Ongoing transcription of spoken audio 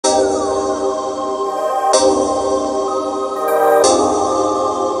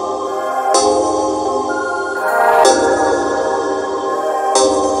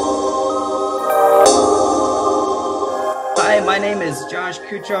Josh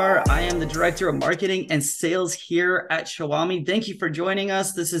Kuchar. I am the Director of Marketing and Sales here at Shawami. Thank you for joining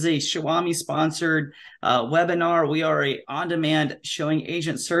us. This is a Shawami-sponsored webinar. We are a on-demand showing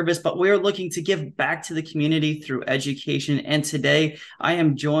agent service, but we're looking to give back to the community through education. And today, I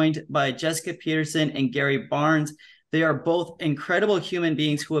am joined by Jessica Peterson and Gary Barnes. They are both incredible human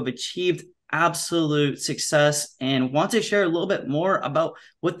beings who have achieved absolute success and want to share a little bit more about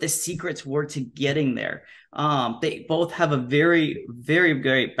what the secrets were to getting there. They both have a very, very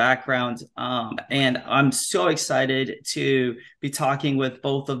great background, and I'm so excited to be talking with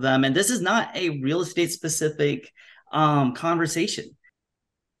both of them. And this is not a real estate specific conversation.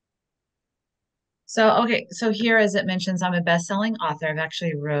 So here, as it mentions, I'm a best-selling author. I've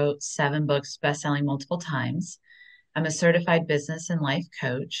actually wrote 7 books, best-selling multiple times. I'm a certified business and life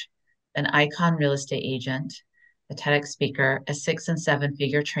coach, an icon real estate agent, a TEDx speaker, a 6- and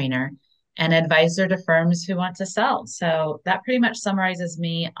 7-figure trainer, and advisor to firms who want to sell. So that pretty much summarizes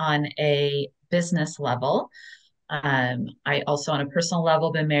me on a business level. I also, on a personal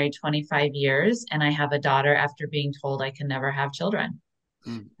level, been married 25 years, and I have a daughter after being told I can never have children.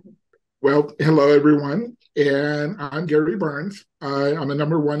 Well, hello everyone, and I'm Gary Barnes. I'm a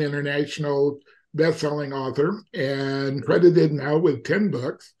 #1 international best-selling author and credited now with 10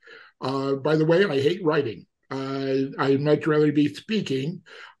 books. By the way, I hate writing. I'd much rather be speaking.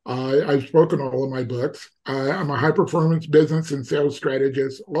 I've spoken all of my books. I'm a high-performance business and sales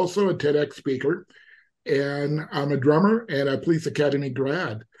strategist, also a TEDx speaker, and I'm a drummer and a police academy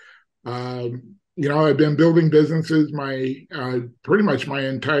grad. I've been building businesses pretty much my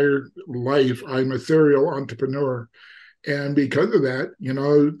entire life. I'm a serial entrepreneur. And because of that,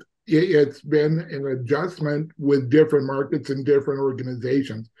 it's been an adjustment with different markets and different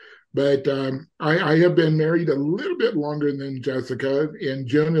organizations. But I have been married a little bit longer than Jessica. In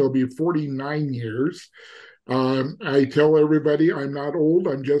June, it'll be 49 years. I tell everybody I'm not old,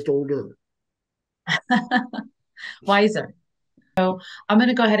 I'm just older. Wiser. So I'm going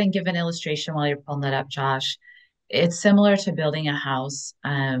to go ahead and give an illustration while you're pulling that up, Josh. It's similar to building a house.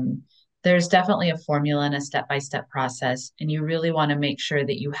 There's definitely a formula and a step-by-step process, and you really want to make sure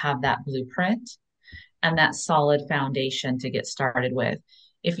that you have that blueprint and that solid foundation to get started with.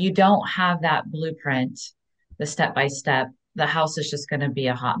 If you don't have that blueprint, the step-by-step, the house is just going to be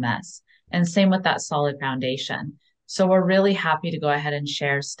a hot mess. And same with that solid foundation. So we're really happy to go ahead and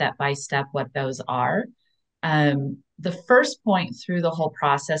share step-by-step what those are. The first point through the whole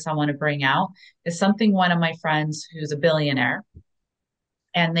process I want to bring out is something one of my friends who's a billionaire,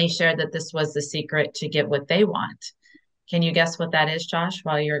 and they shared that this was the secret to get what they want. Can you guess what that is, Josh,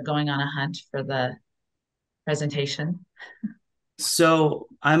 while you're going on a hunt for the presentation? So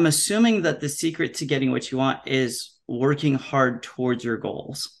I'm assuming that the secret to getting what you want is working hard towards your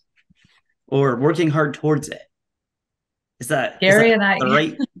goals or working hard towards it. Is that And I,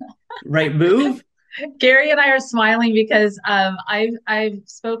 the right move? Gary and I are smiling because I've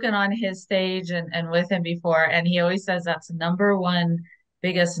spoken on his stage and with him before, and he always says that's #1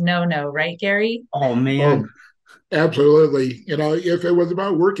 biggest no-no, right, Gary? Oh man. Oh, absolutely. If it was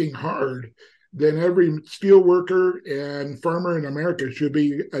about working hard, then every steel worker and farmer in America should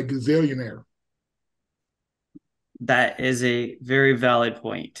be a gazillionaire. That is a very valid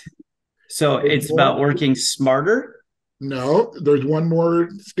point. So There's it's more, about working smarter. no, there's one more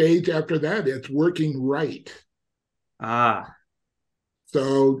stage after that. It's working right. Ah,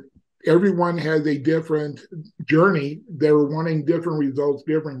 So everyone has a different journey. They're wanting different results,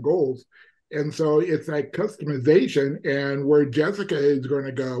 different goals. And so it's that customization. And where Jessica is going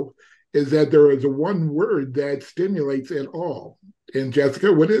to go is that there is a one word that stimulates it all. And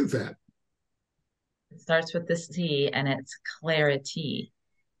Jessica, what is that? It starts with the C, and it's clarity.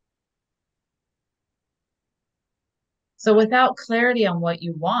 So without clarity on what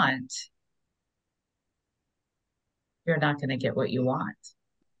you want, you're not going to get what you want.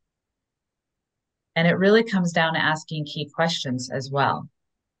 And it really comes down to asking key questions as well.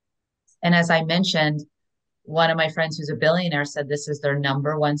 And as I mentioned, one of my friends who's a billionaire said this is their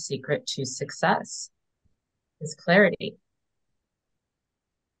 #1 secret to success is clarity.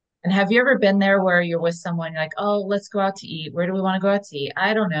 And have you ever been there where you're with someone, you're like, oh, let's go out to eat. Where do we want to go out to eat?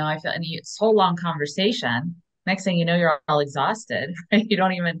 I don't know. I feel, and it's a whole long conversation. Next thing you know, you're all exhausted, right? You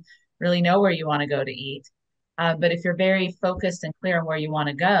don't even really know where you want to go to eat. But if you're very focused and clear on where you want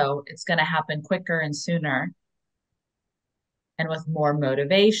to go, it's going to happen quicker and sooner and with more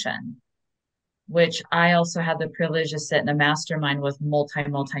motivation, which I also had the privilege to sit in a mastermind with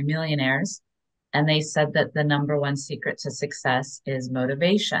multi-millionaires. And they said that the #1 secret to success is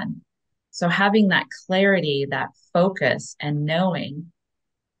motivation. So having that clarity, that focus, and knowing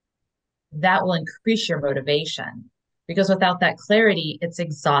that will increase your motivation because without that clarity, it's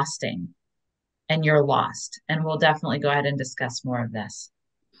exhausting and you're lost. And we'll definitely go ahead and discuss more of this.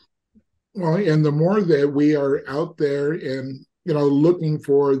 Well, and the more that we are out there and looking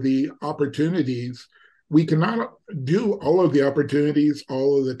for the opportunities, we cannot do all of the opportunities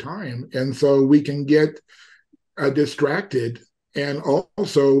all of the time, and so we can get distracted. And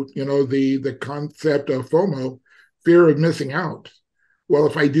also, the concept of FOMO, fear of missing out. Well,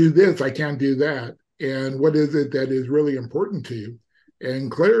 if I do this, I can't do that. And what is it that is really important to you?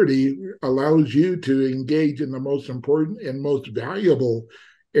 And clarity allows you to engage in the most important and most valuable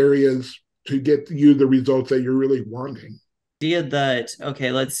areas to get you the results that you're really wanting. Idea that,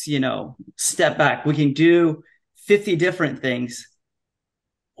 okay, let's, step back. We can do 50 different things,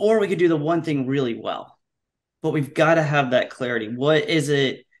 or we could do the one thing really well. But we've got to have that clarity. What is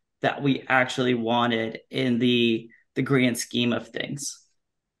it that we actually wanted in the grand scheme of things?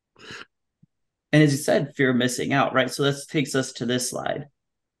 And as you said, fear of missing out, right? So that takes us to this slide.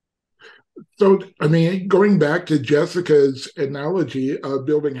 So, I mean, going back to Jessica's analogy of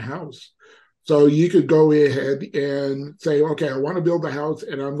building a house. So you could go ahead and say, okay, I want to build a house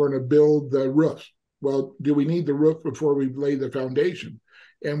and I'm going to build the roof. Well, do we need the roof before we lay the foundation?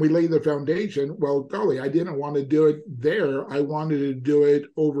 And we lay the foundation. Well, golly, I didn't want to do it there. I wanted to do it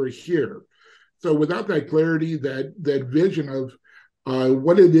over here. So without that clarity, that vision of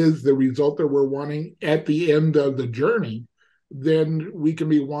what it is, the result that we're wanting at the end of the journey, then we can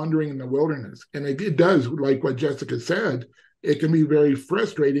be wandering in the wilderness. And it does, like what Jessica said, it can be very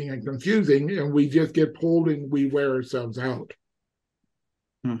frustrating and confusing, and we just get pulled and we wear ourselves out.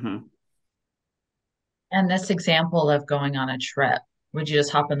 Mm-hmm. And this example of going on a trip, would you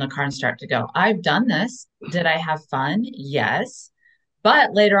just hop in the car and start to go? I've done this. Did I have fun? Yes.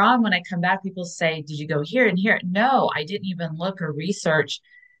 But later on, when I come back, people say, did you go here and here? No, I didn't even look or research.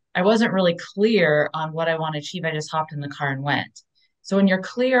 I wasn't really clear on what I want to achieve. I just hopped in the car and went. So when you're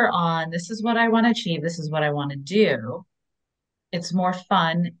clear on this is what I want to achieve, this is what I want to do, it's more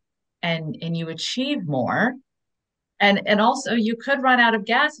fun and you achieve more. And also you could run out of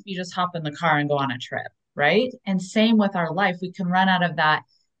gas if you just hop in the car and go on a trip, right? And same with our life. We can run out of that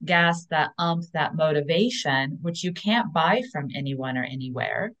gas, that that motivation, which you can't buy from anyone or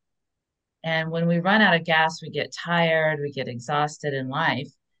anywhere. And when we run out of gas, we get tired, we get exhausted in life.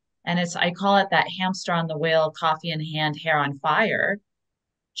 And I call it that hamster on the wheel, coffee in hand, hair on fire,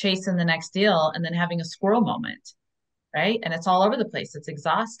 chasing the next deal and then having a squirrel moment, right? And it's all over the place. It's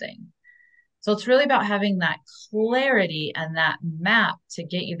exhausting. So it's really about having that clarity and that map to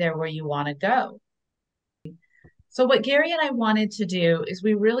get you there where you want to go. So what Gary and I wanted to do is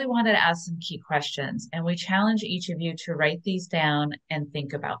we really wanted to ask some key questions, and we challenge each of you to write these down and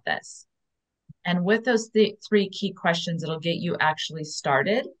think about this. And with those three key questions, it'll get you actually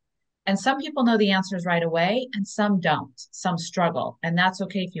started. And some people know the answers right away and some don't. Some struggle, and that's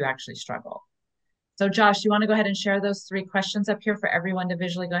okay if you actually struggle. So Josh, you want to go ahead and share those three questions up here for everyone to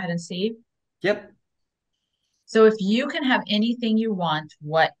visually go ahead and see? Yep. So if you can have anything you want,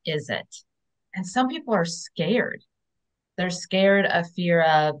 what is it? And some people are scared. They're scared of fear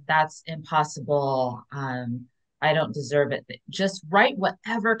of that's impossible. I don't deserve it. Just write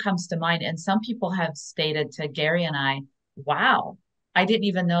whatever comes to mind. And some people have stated to Gary and I, wow, I didn't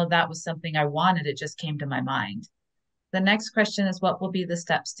even know that was something I wanted. It just came to my mind. The next question is, what will be the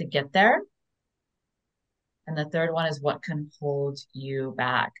steps to get there? And the third one is, what can hold you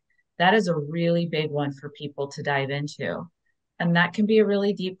back? That is a really big one for people to dive into. And that can be a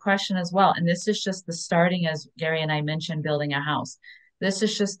really deep question as well. And this is just the starting, as Gary and I mentioned, building a house. This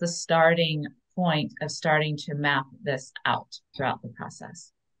is just the starting point of starting to map this out throughout the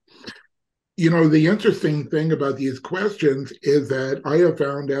process. The interesting thing about these questions is that I have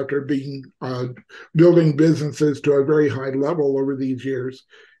found after being building businesses to a very high level over these years,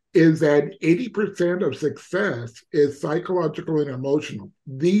 is that 80% of success is psychological and emotional.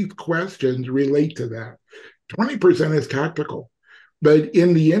 These questions relate to that. 20% is tactical. But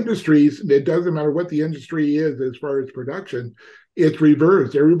in the industries, it doesn't matter what the industry is as far as production, it's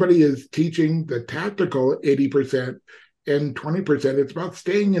reversed. Everybody is teaching the tactical 80%, and 20%, it's about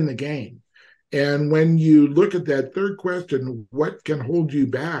staying in the game. And when you look at that third question, what can hold you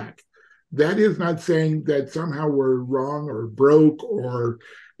back? That is not saying that somehow we're wrong or broke or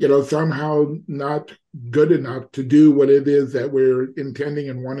somehow not good enough to do what it is that we're intending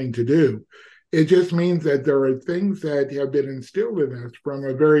and wanting to do. It just means that there are things that have been instilled in us from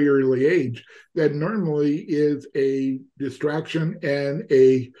a very early age that normally is a distraction and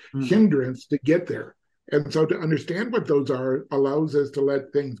a hindrance to get there. And so to understand what those are allows us to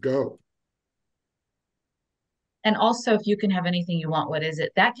let things go. And also, if you can have anything you want, what is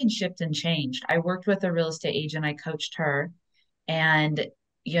it? That can shift and change. I worked with a real estate agent. I coached her, and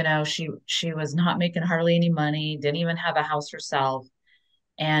she was not making hardly any money, didn't even have a house herself.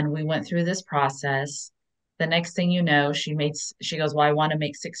 And we went through this process. The next thing you know, she goes, "Well, I want to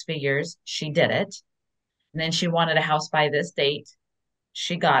make six figures." She did it. And then she wanted a house by this date.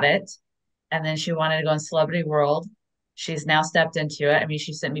 She got it. And then she wanted to go in celebrity world. She's now stepped into it. I mean,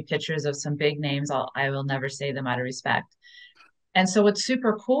 she sent me pictures of some big names. I will never say them out of respect. And so what's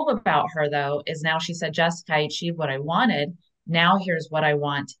super cool about her though is now she said, "Jessica, I achieved what I wanted. Now here's what I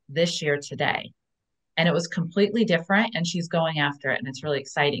want this year today." And it was completely different, and she's going after it, and it's really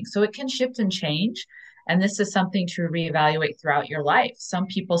exciting. So it can shift and change. And this is something to reevaluate throughout your life. Some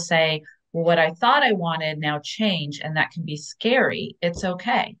people say, "Well, what I thought I wanted now change," and that can be scary. It's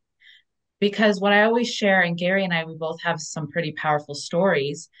okay. Because what I always share, and Gary and I, we both have some pretty powerful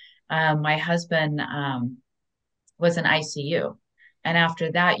stories. My husband was in ICU. And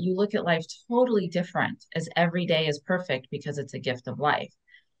after that, you look at life totally different, as every day is perfect because it's a gift of life.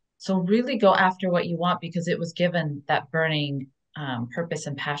 So really go after what you want, because it was given that burning purpose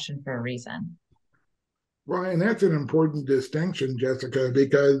and passion for a reason. Well, and that's an important distinction, Jessica,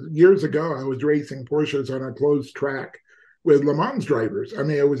 because years ago I was racing Porsches on a closed track with Le Mans drivers. I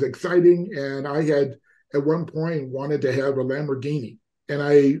mean, it was exciting, and I had at one point wanted to have a Lamborghini.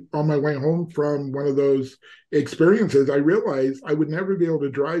 And on my way home from one of those experiences, I realized I would never be able to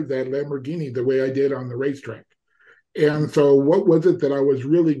drive that Lamborghini the way I did on the racetrack. And so, what was it that I was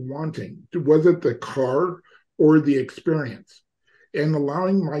really wanting? Was it the car or the experience? And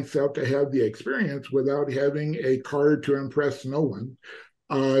allowing myself to have the experience without having a car to impress no one,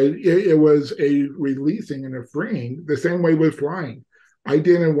 it was a releasing and a freeing. The same way with flying. I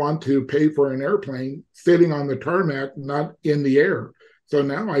didn't want to pay for an airplane sitting on the tarmac, not in the air. So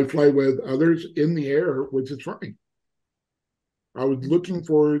now I fly with others in the air, which is fine. I was looking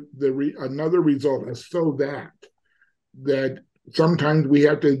for another result, so that sometimes we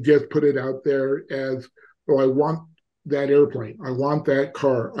have to just put it out there as, "Oh, I want that airplane. I want that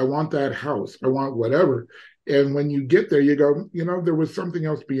car. I want that house. I want whatever." And when you get there, you go, there was something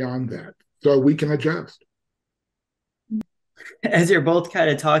else beyond that. So we can adjust. As you're both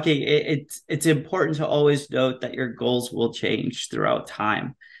kind of talking, it's important to always note that your goals will change throughout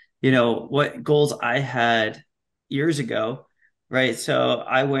time. What goals I had years ago, right? So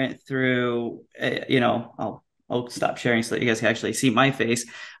I went through, I'll stop sharing so that you guys can actually see my face.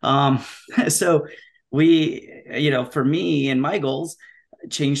 So for me and my goals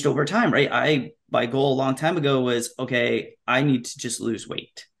changed over time, right? My goal a long time ago was, okay, I need to just lose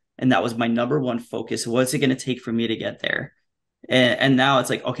weight. And that was my number one focus. What's it going to take for me to get there? And now it's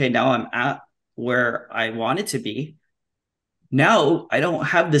like, okay, now I'm at where I wanted to be. Now I don't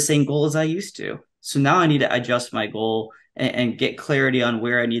have the same goal as I used to. So now I need to adjust my goal and get clarity on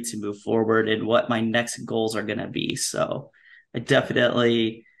where I need to move forward and what my next goals are going to be. So I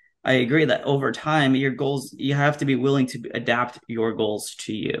agree that over time, your goals, you have to be willing to adapt your goals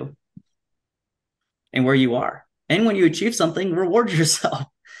to you and where you are. And when you achieve something, reward yourself.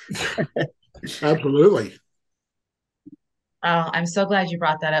 Absolutely. I'm so glad you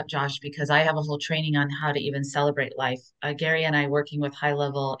brought that up, Josh, because I have a whole training on how to even celebrate life. Gary and I, working with high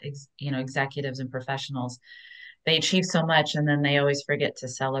level, executives and professionals, they achieve so much and then they always forget to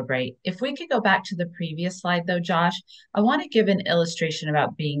celebrate. If we could go back to the previous slide, though, Josh, I want to give an illustration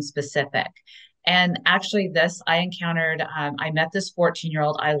about being specific. And actually, this I encountered. I met this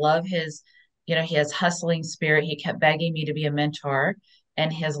 14-year-old. I love his, he has hustling spirit. He kept begging me to be a mentor in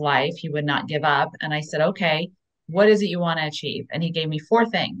his life. He would not give up. And I said, "Okay, what is it you want to achieve?" And he gave me four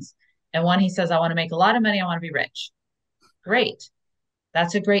things. And one, he says, "I want to make a lot of money. I want to be rich." Great.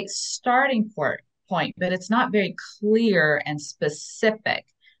 That's a great starting point, but it's not very clear and specific,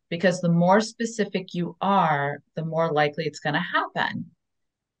 because the more specific you are, the more likely it's going to happen.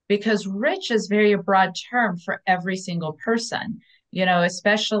 Because rich is very a broad term for every single person,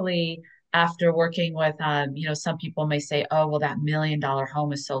 especially after working with, some people may say, "Oh, well, that $1 million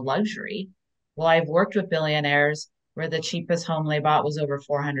home is so luxury." Well, I've worked with billionaires where the cheapest home they bought was over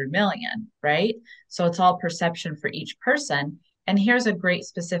 400 million, right? So it's all perception for each person. And here's a great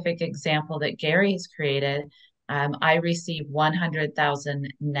specific example that Gary has created. I received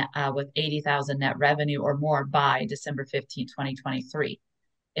 100,000 with 80,000 net revenue or more by December 15th, 2023.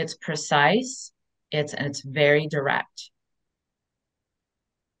 It's precise, it's very direct.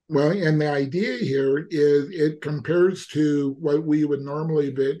 Well, and the idea here is it compares to what we would normally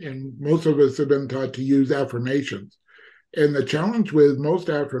be, and most of us have been taught to use affirmations. And the challenge with most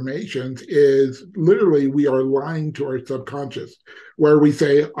affirmations is literally we are lying to our subconscious, where we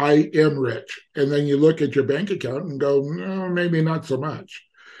say, I am rich. And then you look at your bank account and go, no, maybe not so much.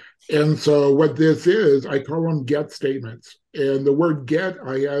 And so what this is, I call them get statements. And the word get,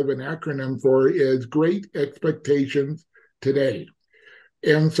 I have an acronym for is great expectations today.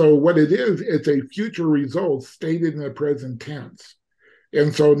 And so what it is, it's a future result stated in the present tense.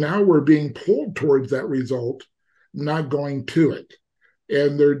 And so now we're being pulled towards that result, not going to it.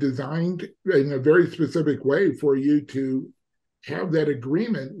 And they're designed in a very specific way for you to have that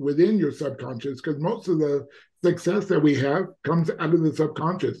agreement within your subconscious, because most of the success that we have comes out of the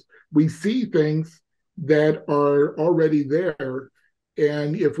subconscious. We see things that are already there.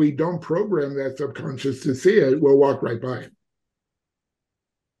 And if we don't program that subconscious to see it, we'll walk right by it.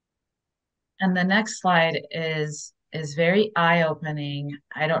 And the next slide is very eye-opening.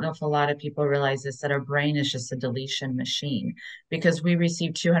 I don't know if a lot of people realize this, that our brain is just a deletion machine because we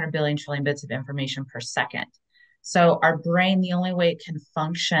receive 200 billion trillion bits of information per second. So our brain, the only way it can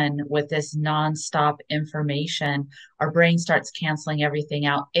function with this nonstop information, our brain starts canceling everything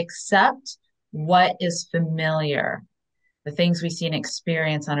out except what is familiar, the things we see and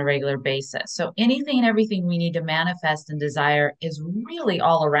experience on a regular basis. So anything and everything we need to manifest and desire is really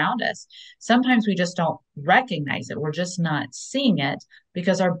all around us. Sometimes we just don't recognize it. We're just not seeing it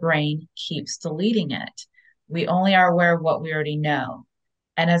because our brain keeps deleting it. We only are aware of what we already know.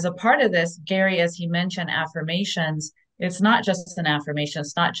 And as a part of this, Gary, as he mentioned, affirmations, it's not just an affirmation,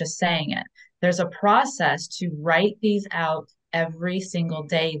 it's not just saying it. There's a process to write these out every single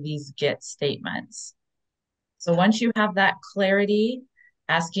day, these get statements. So once you have that clarity,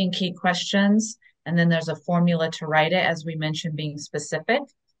 asking key questions, and then there's a formula to write it, as we mentioned, being specific.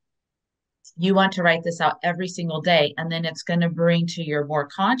 You want to write this out every single day, and then it's going to bring to your more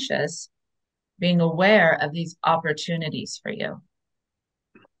conscious being aware of these opportunities for you.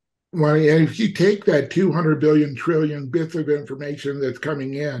 Well, if you take that 200 billion trillion bits of information that's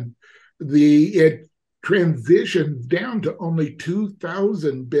coming in, it transitions down to only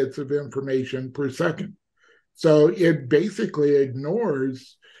 2,000 bits of information per second. So it basically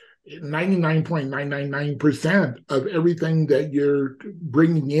ignores 99.999% of everything that you're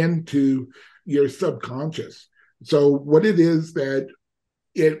bringing into your subconscious. So what it is that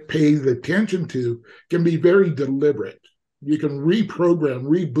it pays attention to can be very deliberate. You can reprogram,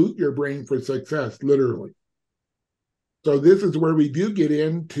 reboot your brain for success, literally. So this is where we do get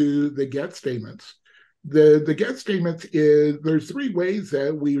into the get statements. The get statements is there's three ways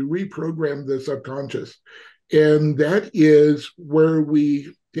that we reprogram the subconscious. And that is where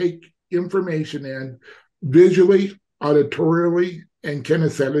we take information in visually, auditorially, and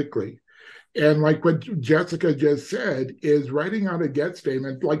kinesthetically. And like what Jessica just said, is writing out a get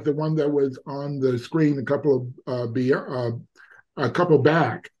statement, like the one that was on the screen a couple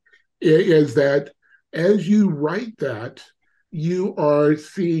back, is that as you write that, you are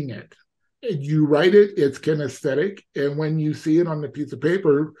seeing it. You write it, it's kinesthetic, and when you see it on the piece of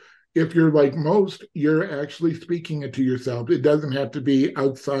paper, if you're like most, you're actually speaking it to yourself. It doesn't have to be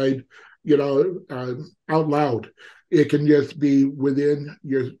outside, out loud. It can just be within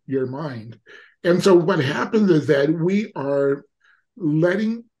your mind. And so what happens is that we are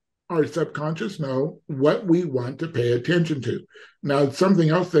letting our subconscious know what we want to pay attention to. Now, something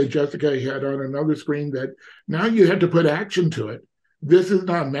else that Jessica had on another screen, that now you have to put action to it. This is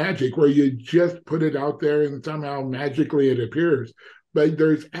not magic where you just put it out there and somehow magically it appears. But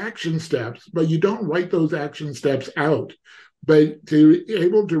there's action steps, but you don't write those action steps out. But to be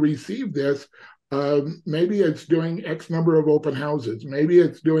able to receive this, maybe it's doing X number of open houses. Maybe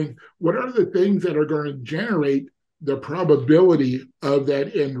it's doing what are the things that are going to generate the probability of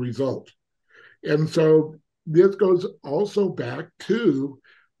that end result. And so this goes also back to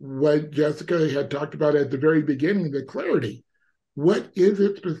what Jessica had talked about at the very beginning, the clarity. What is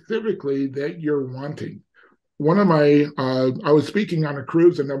it specifically that you're wanting? One of my, I was speaking on a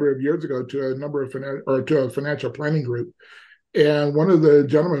cruise a number of years ago to a financial planning group. And one of the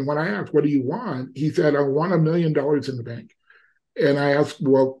gentlemen, when I asked, what do you want? He said, I want $1 million in the bank. And I asked,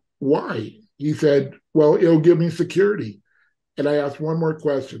 well, why? He said, well, it'll give me security. And I asked one more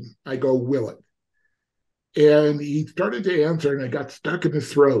question. I go, will it? And he started to answer and it got stuck in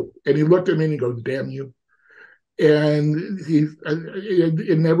his throat. And he looked at me and he goes, damn you. And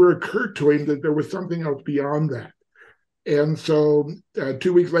it never occurred to him that there was something else beyond that. And so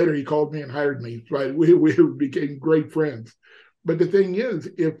 2 weeks later, he called me and hired me. Right, we became great friends. But the thing is,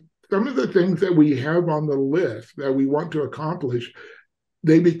 if some of the things that we have on the list that we want to accomplish,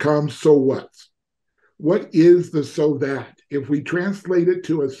 they become so what's. What is the so that? If we translate it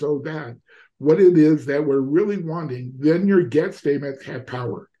to a so that, what it is that we're really wanting, then your get statements have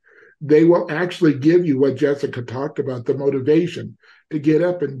power. They will actually give you what Jessica talked about, the motivation to get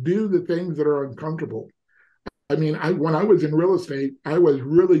up and do the things that are uncomfortable. I mean, when I was in real estate, I was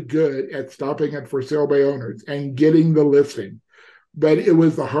really good at stopping at for sale by owners and getting the listing. But it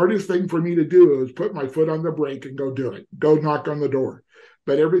was the hardest thing for me to do. It was put my foot on the brake and go do it, go knock on the door.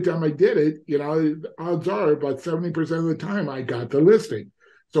 But every time I did it, odds are about 70% of the time I got the listing.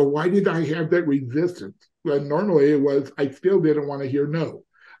 So why did I have that resistance? Well, normally it was I still didn't want to hear no.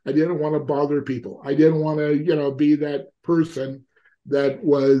 I didn't want to bother people. I didn't want to, be that person that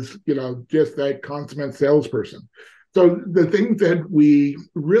was, just that consummate salesperson. So the things that we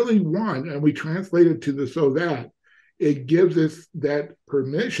really want, and we translate it to the so that, it gives us that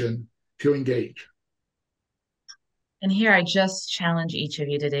permission to engage. And here I just challenge each of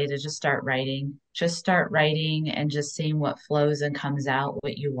you today to just start writing. Just start writing and just seeing what flows and comes out,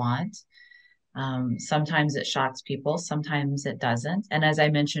 what you want. Sometimes it shocks people, sometimes it doesn't. And as I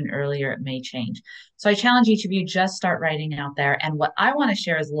mentioned earlier, it may change. So I challenge each of you, just start writing out there. And what I want to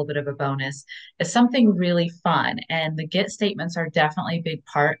share as a little bit of a bonus is something really fun. And the get statements are definitely a big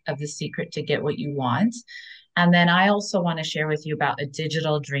part of the secret to get what you want. And then I also want to share with you about a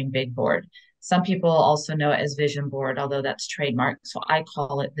digital dream big board. Some people also know it as vision board, although that's trademarked. So I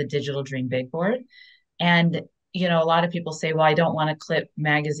call it the digital dream big board. And a lot of people say, well, I don't want to clip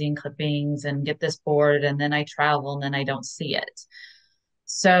magazine clippings and get this board, and then I travel and then I don't see it.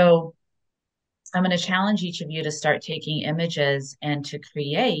 So I'm going to challenge each of you to start taking images and to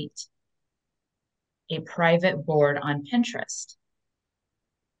create a private board on Pinterest.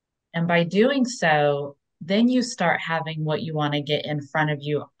 And by doing so, then you start having what you want to get in front of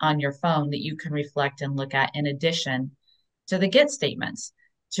you on your phone that you can reflect and look at in addition to the get statements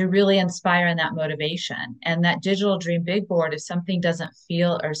to really inspire in that motivation. And that digital dream big board, if something doesn't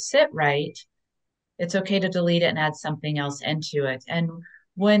feel or sit right, it's okay to delete it and add something else into it. And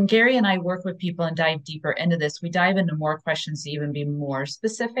when Gary and I work with people and dive deeper into this, we dive into more questions to even be more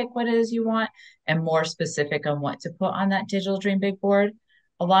specific what it is you want and more specific on what to put on that digital dream big board.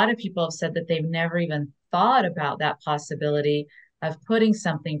 A lot of people have said that they've never even thought about that possibility of putting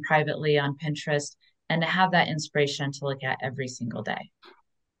something privately on Pinterest and to have that inspiration to look at every single day.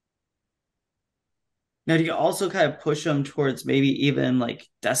 Now, do you also kind of push them towards maybe even like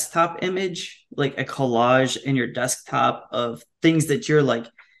desktop image, like a collage in your desktop of things that you're like,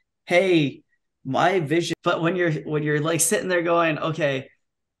 hey, my vision. But when you're like sitting there going, okay,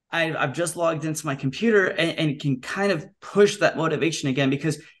 I've just logged into my computer and can kind of push that motivation again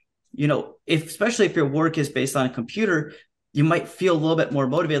because, especially if your work is based on a computer, you might feel a little bit more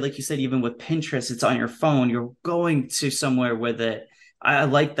motivated. Like you said, even with Pinterest, it's on your phone. You're going to somewhere with it. I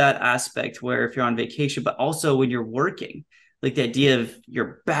like that aspect where if you're on vacation, but also when you're working, like the idea of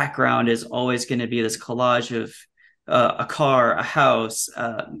your background is always going to be this collage of a car, a house,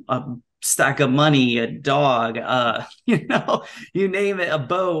 a stack of money, a dog, you name it, a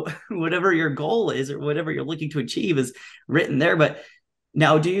boat, whatever your goal is or whatever you're looking to achieve is written there. But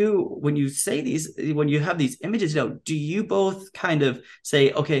now, when you say when you have these images, do you both kind of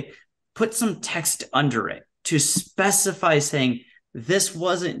say, okay, put some text under it to specify saying, this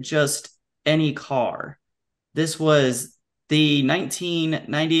wasn't just any car. This was the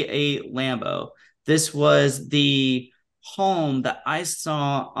 1998 Lambo. This was the home that I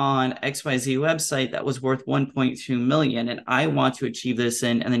saw on XYZ website that was worth 1.2 million. And I want to achieve this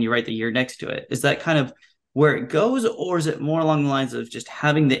and then you write the year next to it. Is that kind of where it goes, or is it more along the lines of just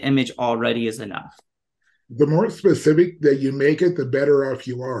having the image already is enough? The more specific that you make it, the better off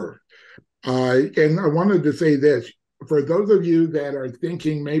you are. And I wanted to say this. For those of you that are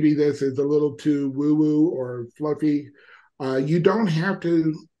thinking maybe this is a little too woo-woo or fluffy, you don't have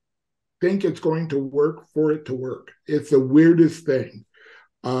to think it's going to work for it to work. It's the weirdest thing.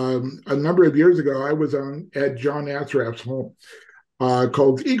 A number of years ago, I was at John Asraf's home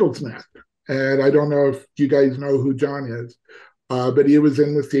called Eagle's Nest. And I don't know if you guys know who John is, but he was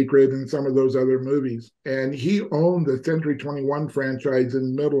in The Secret and some of those other movies. And he owned the Century 21 franchise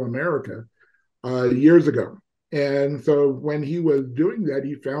in Middle America years ago. And so when he was doing that,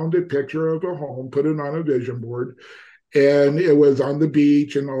 he found a picture of a home, put it on a vision board, and it was on the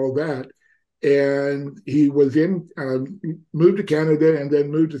beach and all that. And he was moved to Canada and then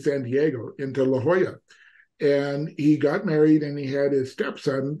moved to San Diego into La Jolla. And he got married and he had his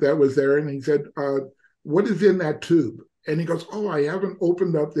stepson that was there. And he said, what is in that tube? And he goes, oh, I haven't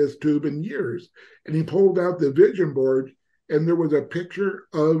opened up this tube in years. And he pulled out the vision board and there was a picture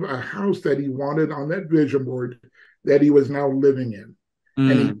of a house that he wanted on that vision board that he was now living in.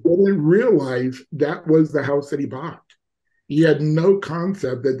 And he didn't realize that was the house that he bought. He had no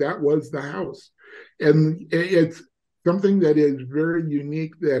concept that that was the house. And it's something that is very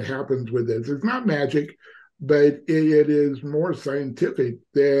unique that happens with this. It's not magic, but it is more scientific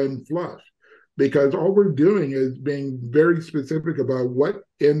than fluff, because all we're doing is being very specific about what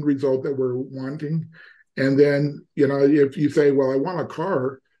end result that we're wanting. And then, if you say, well, I want a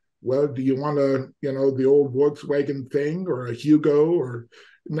car, well, do you want the old Volkswagen thing or a Hugo, or,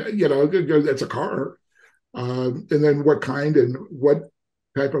 it's a car. And then what kind and what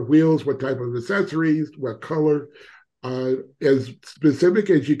type of wheels, what type of accessories, what color. As specific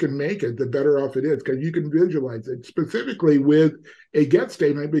as you can make it, the better off it is, because you can visualize it specifically with a get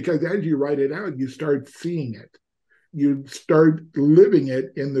statement, because as you write it out, you start seeing it. You start living it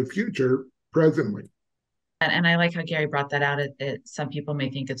in the future presently. And I like how Gary brought that out. Some people may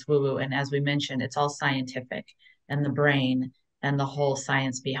think it's woo-woo. And as we mentioned, it's all scientific and the brain and the whole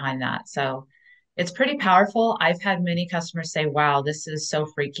science behind that. So it's pretty powerful. I've had many customers say, wow, this is so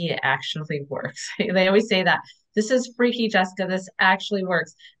freaky. It actually works. They always say that. This is freaky, Jessica. This actually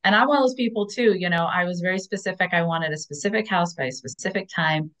works. And I'm one of those people too. I was very specific. I wanted a specific house by a specific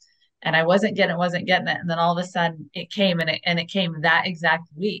time. And I wasn't getting it. And then all of a sudden it came, and it came that exact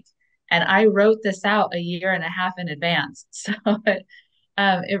week. And I wrote this out a year and a half in advance. So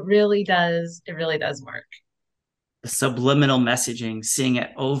it really does work. The subliminal messaging, seeing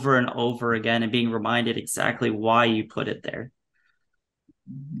it over and over again and being reminded exactly why you put it there.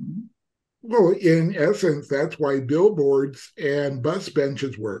 Mhm. Well, in essence, that's why billboards and bus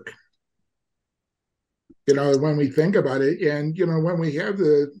benches work. When we think about it, and when we have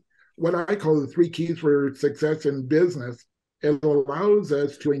what I call the three keys for success in business, it allows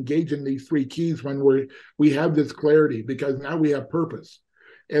us to engage in these three keys when we have this clarity, because now we have purpose.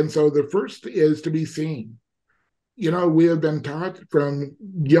 And so the first is to be seen. We have been taught from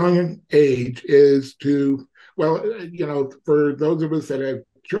young age is to, well, for those of us that have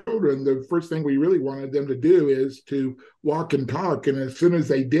children, the first thing we really wanted them to do is to walk and talk. And as soon as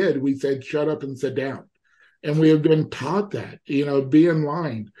they did, we said, shut up and sit down. And we have been taught that, be in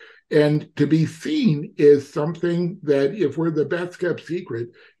line. And to be seen is something that, if we're the best kept secret,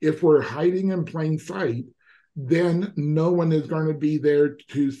 if we're hiding in plain sight, then no one is going to be there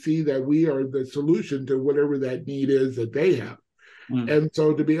to see that we are the solution to whatever that need is that they have. And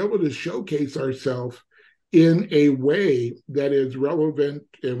so to be able to showcase ourselves in a way that is relevant,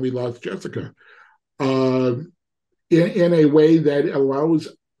 and we lost Jessica, in a way that allows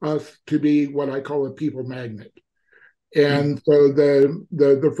us to be what I call a people magnet. And so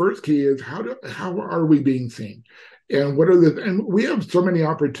the first key is how are we being seen? And and we have so many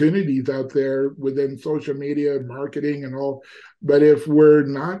opportunities out there within social media, marketing and all, but if we're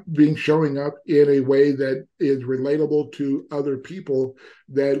not showing up in a way that is relatable to other people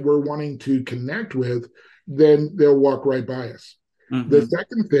that we're wanting to connect with, then they'll walk right by us. Mm-hmm. The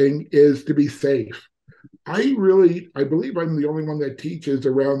second thing is to be safe. I believe I'm the only one that teaches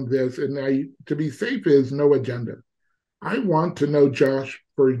around this, and to be safe is no agenda. I want to know Josh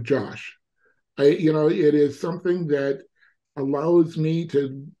for Josh. It is something that allows me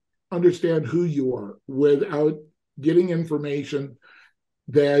to understand who you are without getting information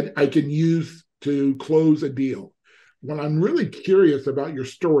that I can use to close a deal. When I'm really curious about your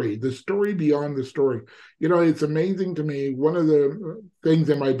story, the story beyond the story, it's amazing to me. One of the things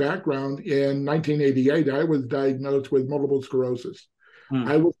in my background, in 1988, I was diagnosed with multiple sclerosis.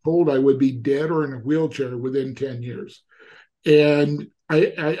 I was told I would be dead or in a wheelchair within 10 years. And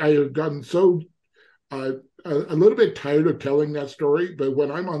I have gotten so a little bit tired of telling that story, but when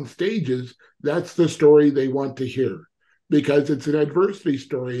I'm on stages, that's the story they want to hear, because it's an adversity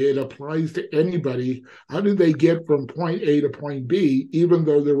story. It applies to anybody. How did they get from point A to point B, even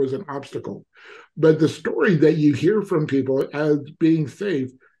though there was an obstacle? But the story that you hear from people as being safe,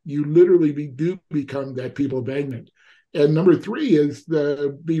 you literally do become that people magnet. And number three is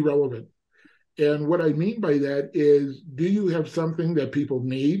be relevant. And what I mean by that is, do you have something that people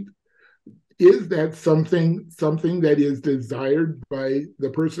need? Is that something that is desired by the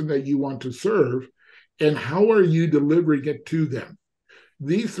person that you want to serve? And how are you delivering it to them?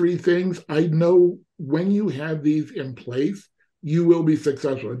 These three things, I know when you have these in place, you will be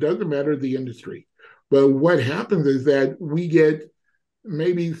successful. It doesn't matter the industry. But what happens is that we get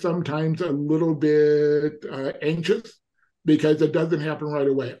maybe sometimes a little bit anxious, because it doesn't happen right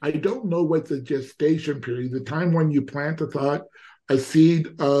away. I don't know what the gestation period, the time when you plant a thought, a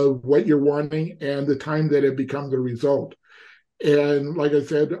seed of what you're wanting, and the time that it becomes a result. And like I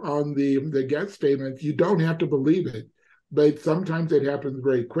said on the get statement, you don't have to believe it, but sometimes it happens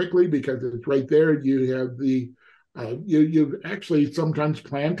very quickly because it's right there. You have you've actually sometimes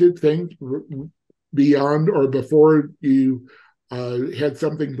planted things beyond or before you had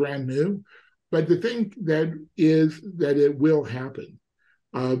something brand new. But the thing that is that it will happen.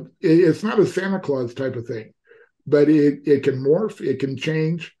 It's not a Santa Claus type of thing, but it can morph, it can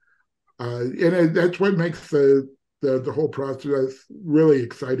change, that's what makes the whole process really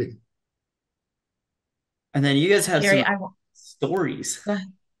exciting. And then you guys have Gary, some stories.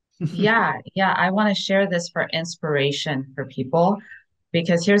 yeah, I want to share this for inspiration for people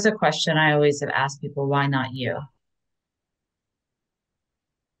because here's a question I always have asked people, why not you?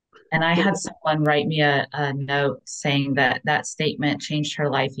 And I had someone write me a note saying that that statement changed her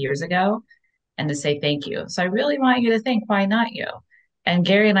life years ago and to say thank you. So I really want you to think, why not you? And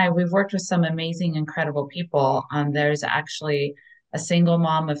Gary and I, we've worked with some amazing, incredible people. There's actually a single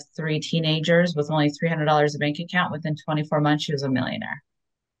mom of three teenagers with only $300 a bank account. Within 24 months, she was a millionaire.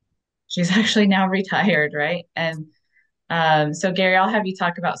 She's actually now retired, right? And so, Gary, I'll have you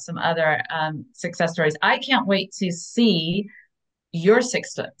talk about some other success stories. I can't wait to see your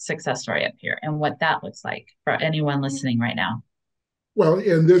success story up here and what that looks like for anyone listening right now. Well,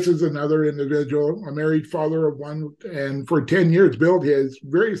 and this is another individual, a married father of one, and for 10 years built his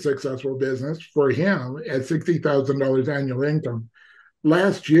very successful business for him at $60,000 annual income.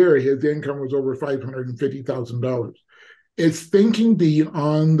 Last year, his income was over $550,000. It's thinking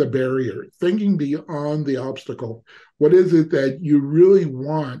beyond the barrier, thinking beyond the obstacle. What is it that you really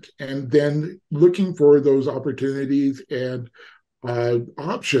want? And then looking for those opportunities and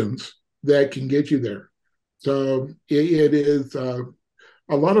options that can get you there. So it is a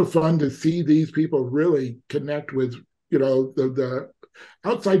lot of fun to see these people really connect with, the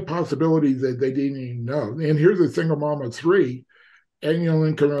outside possibilities that they didn't even know. And here's a single mom of three, annual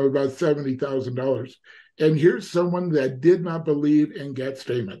income of about $70,000. And here's someone that did not believe in get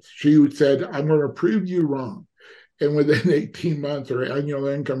statements. She said, I'm going to prove you wrong. And within 18 months, her annual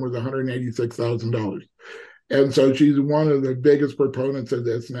income was $186,000. And so she's one of the biggest proponents of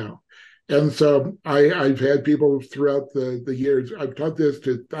this now. And so I've had people throughout the years, I've taught this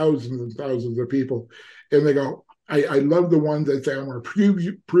to thousands and thousands of people, and they go, I love the ones that say, I'm going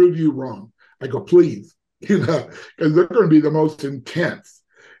to prove you wrong. I go, please, because they're going to be the most intense.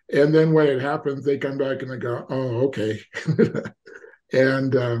 And then when it happens, they come back and they go, oh, okay.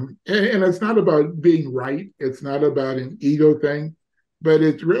 And it's not about being right. It's not about an ego thing, but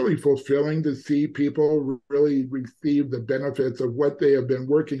it's really fulfilling to see people really receive the benefits of what they have been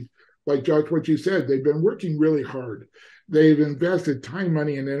working. Like Josh, what you said, they've been working really hard. They've invested time,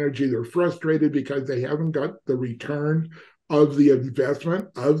 money, and energy. They're frustrated because they haven't got the return of the investment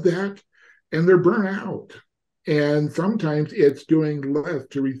of that, and they're burnt out. And sometimes it's doing less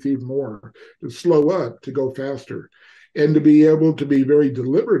to receive more, to slow up, to go faster, and to be able to be very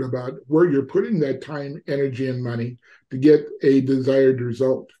deliberate about where you're putting that time, energy, and money to get a desired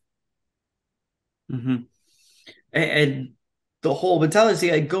result. Mm-hmm. And the whole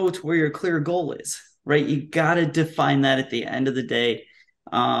mentality, I go to where your clear goal is, right? You got to define that at the end of the day.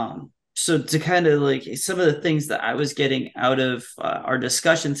 So to kind of like some of the things that I was getting out of our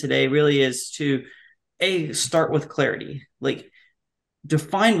discussion today really is to start with clarity, like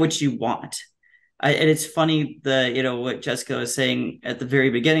define what you want. And it's funny that, what Jessica was saying at the very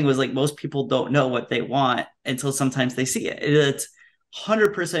beginning was like, most people don't know what they want until sometimes they see it. It's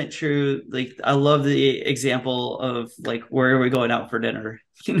 100% true. Like, I love the example of like, where are we going out for dinner?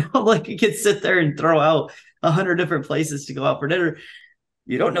 Like you could sit there and throw out 100 different places to go out for dinner.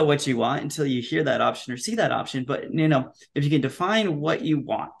 You don't know what you want until you hear that option or see that option. But, if you can define what you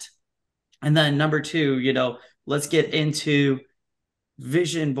want, and then number two, let's get into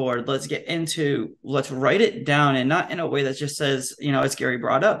vision board. Let's write it down, and not in a way that just says, as Gary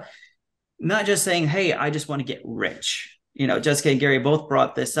brought up, not just saying, hey, I just want to get rich. Jessica and Gary both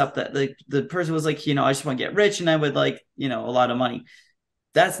brought this up, that the person was like, I just want to get rich and I would like, a lot of money.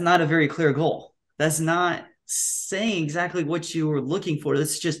 That's not a very clear goal. That's not saying exactly what you were looking for.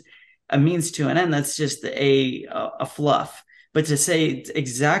 That's just a means to an end. That's just a fluff. But to say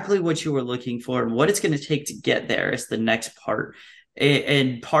exactly what you were looking for and what it's going to take to get there is the next part.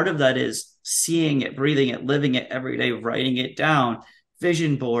 And part of that is seeing it, breathing it, living it every day, writing it down,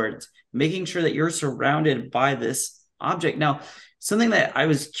 vision boards, making sure that you're surrounded by this object. Now, something that I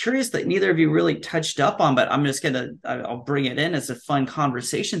was curious that neither of you really touched up on, but I'll bring it in as a fun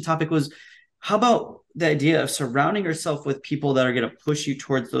conversation topic, was how about the idea of surrounding yourself with people that are going to push you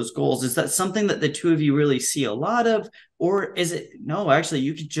towards those goals? Is that something that the two of you really see a lot of? Or is it, no, actually,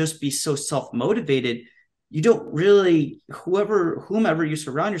 you could just be so self-motivated. You don't really, whomever you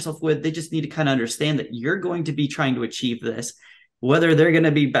surround yourself with, they just need to kind of understand that you're going to be trying to achieve this, whether they're going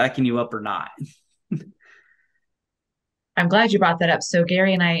to be backing you up or not. I'm glad you brought that up. So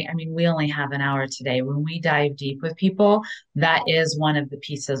Gary and I mean, we only have an hour today. When we dive deep with people, that is one of the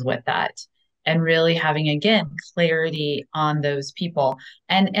pieces with that. And really having, again, clarity on those people.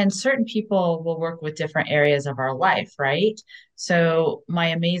 And certain people will work with different areas of our life, right? So my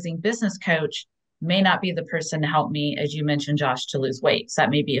amazing business coach may not be the person to help me, as you mentioned, Josh, to lose weight. So that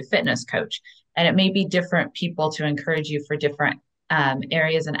may be a fitness coach. And it may be different people to encourage you for different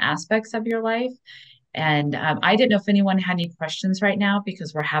areas and aspects of your life. And I didn't know if anyone had any questions right now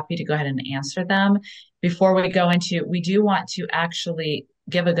because we're happy to go ahead and answer them. Before we go into, we do want to actually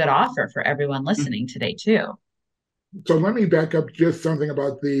give a good offer for everyone listening today too. So let me back up just something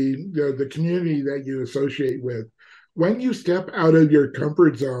about the community that you associate with. When you step out of your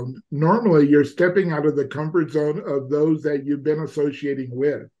comfort zone, normally you're stepping out of the comfort zone of those that you've been associating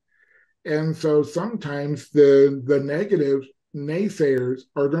with. And so sometimes the negative naysayers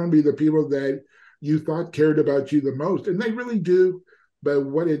are going to be the people that you thought cared about you the most, and they really do. But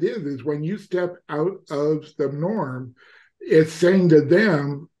what it is when you step out of the norm, it's saying to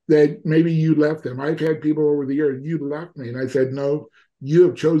them that maybe you left them. I've had people over the years, you left me. And I said, no, you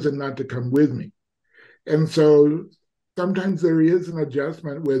have chosen not to come with me. And so sometimes there is an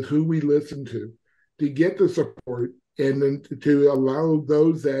adjustment with who we listen to get the support and then to allow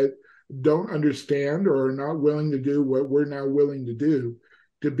those that don't understand or are not willing to do what we're now willing to do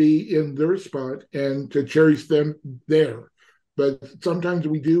to be in their spot and to cherish them there. But sometimes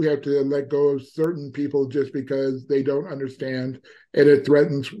we do have to let go of certain people just because they don't understand and it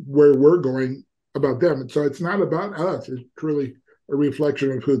threatens where we're going about them. And so it's not about us, it's truly a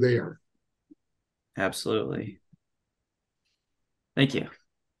reflection of who they are. Absolutely. Thank you.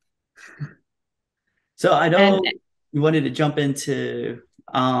 So I know you wanted to jump into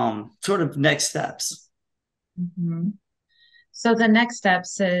sort of next steps. Mm-hmm. So the next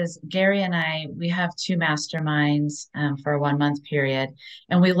steps is Gary and I, we have two masterminds for a 1 month period,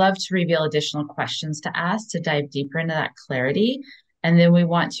 and we love to reveal additional questions to ask to dive deeper into that clarity. And then we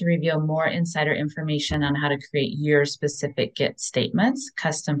want to reveal more insider information on how to create your specific get statements,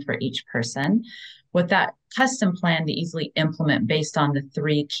 custom for each person, with that custom plan to easily implement based on the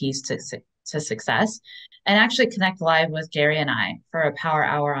 3 keys to success, and actually connect live with Gary and I for a power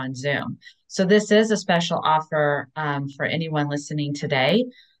hour on Zoom. So this is a special offer for anyone listening today.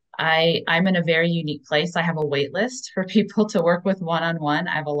 I'm in a very unique place. I have a wait list for people to work with one-on-one.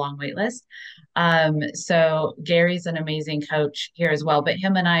 I have a long wait list. So Gary's an amazing coach here as well. But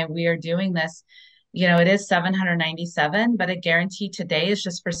him and I, we are doing this. You know, it is $797, but a guarantee today is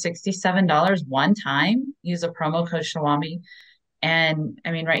just for $67 one time. Use a promo code Shawami. And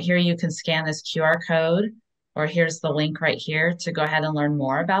I mean, right here, you can scan this QR code, or here's the link right here to go ahead and learn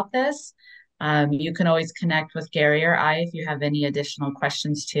more about this. You can always connect with Gary or I if you have any additional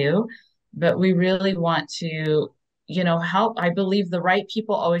questions too. But we really want to, help. I believe the right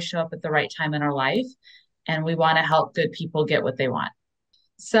people always show up at the right time in our life, and we want to help good people get what they want.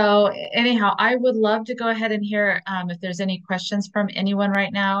 So anyhow, I would love to go ahead and hear if there's any questions from anyone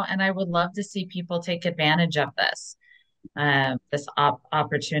right now, and I would love to see people take advantage of this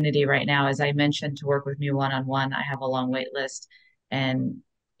opportunity right now. As I mentioned, to work with me one-on-one, I have a long wait list. And,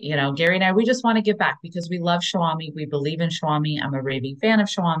 Gary and I, we just want to give back because we love Shawami. We believe in Shawami. I'm a raving fan of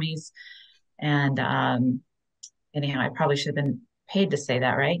Shawami's. And anyhow, I probably should have been paid to say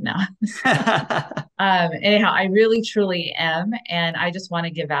that, right? No. Anyhow, I really, truly am. And I just want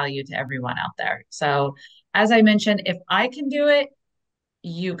to give value to everyone out there. So as I mentioned, if I can do it,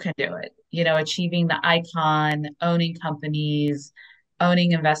 you can do it. Achieving the icon, owning companies,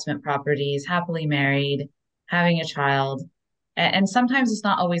 owning investment properties, happily married, having a child. And sometimes it's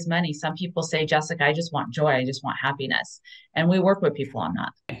not always money. Some people say, Jessica, I just want joy. I just want happiness. And we work with people on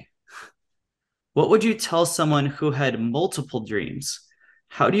that. What would you tell someone who had multiple dreams?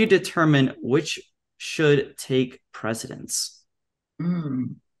 How do you determine which should take precedence?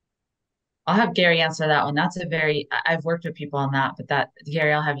 I'll have Gary answer that one. I've worked with people on that, but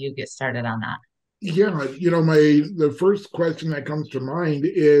Gary, I'll have you get started on that. Yeah, the first question that comes to mind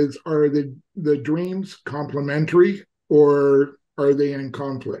is, are the dreams complementary or are they in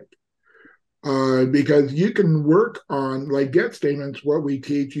conflict? Because you can work on, like, get statements. What we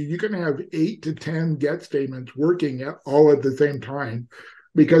teach you can have 8 to 10 get statements working all at the same time,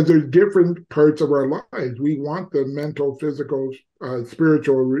 because there's different parts of our lives. We want the mental, physical,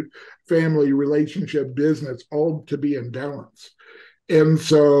 spiritual, family, relationship, business, all to be in balance. And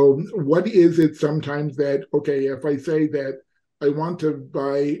so what is it sometimes that, okay, if I say that I want to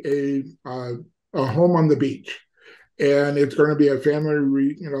buy a home on the beach and it's going to be a family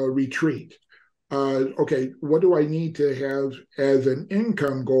retreat, okay, what do I need to have as an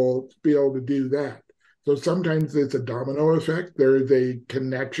income goal to be able to do that? So sometimes it's a domino effect. There is a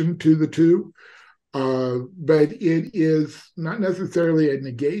connection to the two, but it is not necessarily a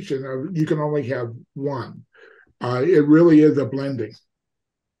negation of you can only have one. It really is a blending.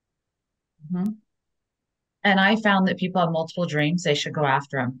 Mhm. And I found that people have multiple dreams, they should go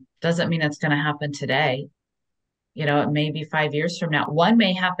after them. Doesn't mean it's going to happen today. It may be 5 years from now. One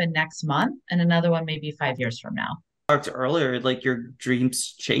may happen next month, and another one may be 5 years from now. Talked earlier, like your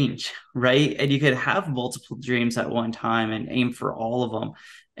dreams change, right? And you could have multiple dreams at one time and aim for all of them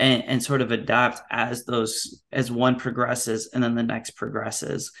and sort of adapt as one progresses and then the next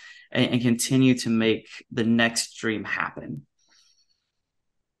progresses and continue to make the next dream happen.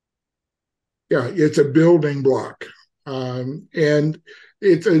 Yeah, it's a building block. And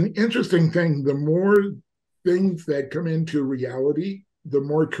it's an interesting thing. The more things that come into reality, the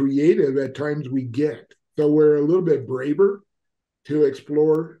more creative at times we get. So we're a little bit braver to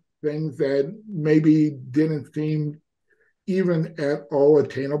explore things that maybe didn't seem even at all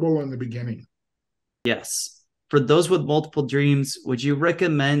attainable in the beginning. Yes. For those with multiple dreams, would you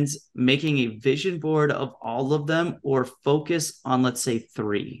recommend making a vision board of all of them or focus on, let's say,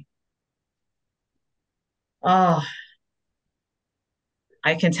 three? Oh,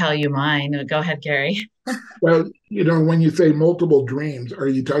 I can tell you mine. Go ahead, Gary. Well, when you say multiple dreams, are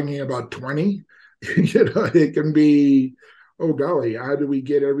you talking about 20? It can be, oh golly, how do we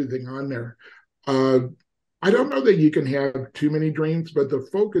get everything on there? Uh, I don't know that you can have too many dreams, but the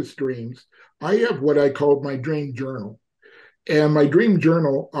focus dreams, I have what I call my dream journal. And my dream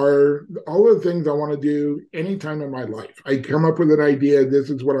journal are all the things I want to do anytime in my life. I come up with an idea,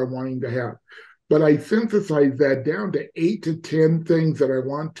 this is what I'm wanting to have. But I synthesize that down to 8 to 10 things that I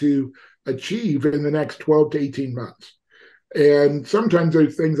want to achieve in the next 12 to 18 months. And sometimes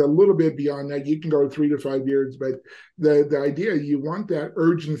there's things a little bit beyond that. You can go 3 to 5 years, but the idea you want that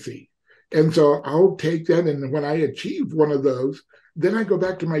urgency. And so I'll take that, and when I achieve one of those, then I go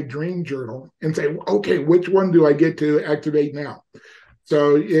back to my dream journal and say, okay, which one do I get to activate now?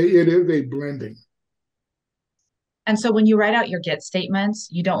 So it is a blending. And so when you write out your get statements,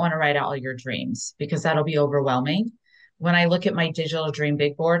 you don't want to write out all your dreams because that'll be overwhelming. When I look at my digital dream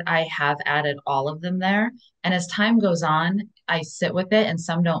big board, I have added all of them there. And as time goes on, I sit with it and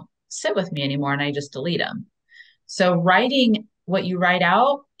some don't sit with me anymore and I just delete them. So writing what you write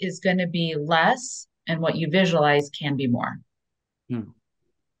out is going to be less and what you visualize can be more. Hmm.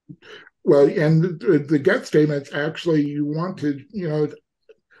 Well, and the get statements actually, you want to,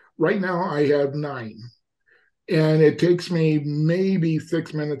 right now I have 9. And it takes me maybe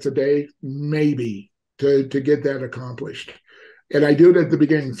 6 minutes a day, maybe, to get that accomplished. And I do it at the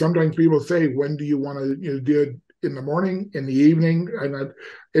beginning. Sometimes people say, when do you want to do it? In the morning, in the evening? And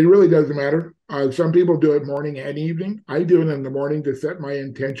it really doesn't matter. Some people do it morning and evening. I do it in the morning to set my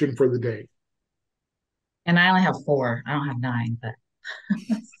intention for the day. And I only have 4. I don't have 9, but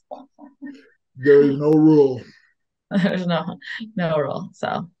There is no rule. there's no rule.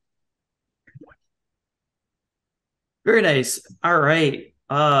 So Very nice. All right.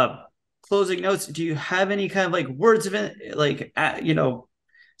 Closing notes. Do you have any kind of like words of it, like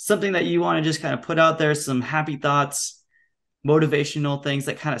something that you want to just kind of put out there, some happy thoughts, motivational things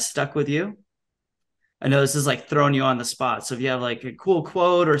that kind of stuck with you? I know this is like throwing you on the spot. So if you have like a cool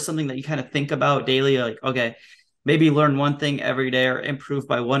quote or something that you kind of think about daily, like, okay, maybe learn one thing every day or improve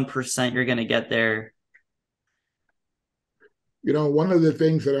by 1%, you're going to get there. One of the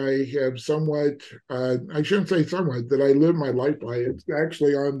things that I have somewhat, I shouldn't say somewhat, that I live my life by, it's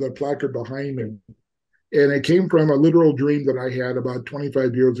actually on the placard behind me. And it came from a literal dream that I had about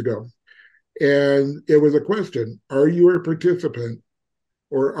 25 years ago. And it was a question: are you a participant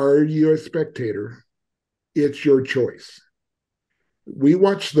or are you a spectator? It's your choice. We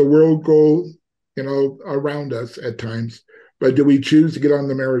watch the world go, around us at times, but do we choose to get on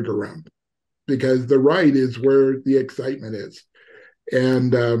the merry-go-round? Because the ride is where the excitement is.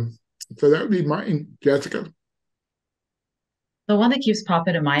 And so that would be mine, Jessica. the one that keeps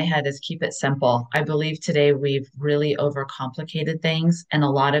popping in my head is keep it simple. I believe today we've really overcomplicated things, and a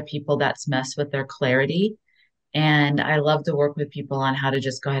lot of people that's messed with their clarity. And I love to work with people on how to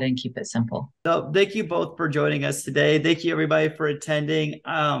just go ahead and keep it simple. So thank you both for joining us today. Thank you everybody for attending.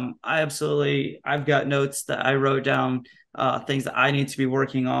 I've got notes that I wrote down, things that I need to be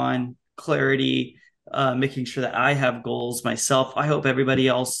working on, clarity, making sure that I have goals myself. I hope everybody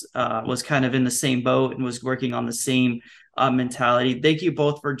else was kind of in the same boat and was working on the same mentality. Thank you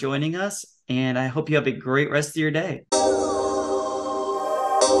both for joining us, and I hope you have a great rest of your day.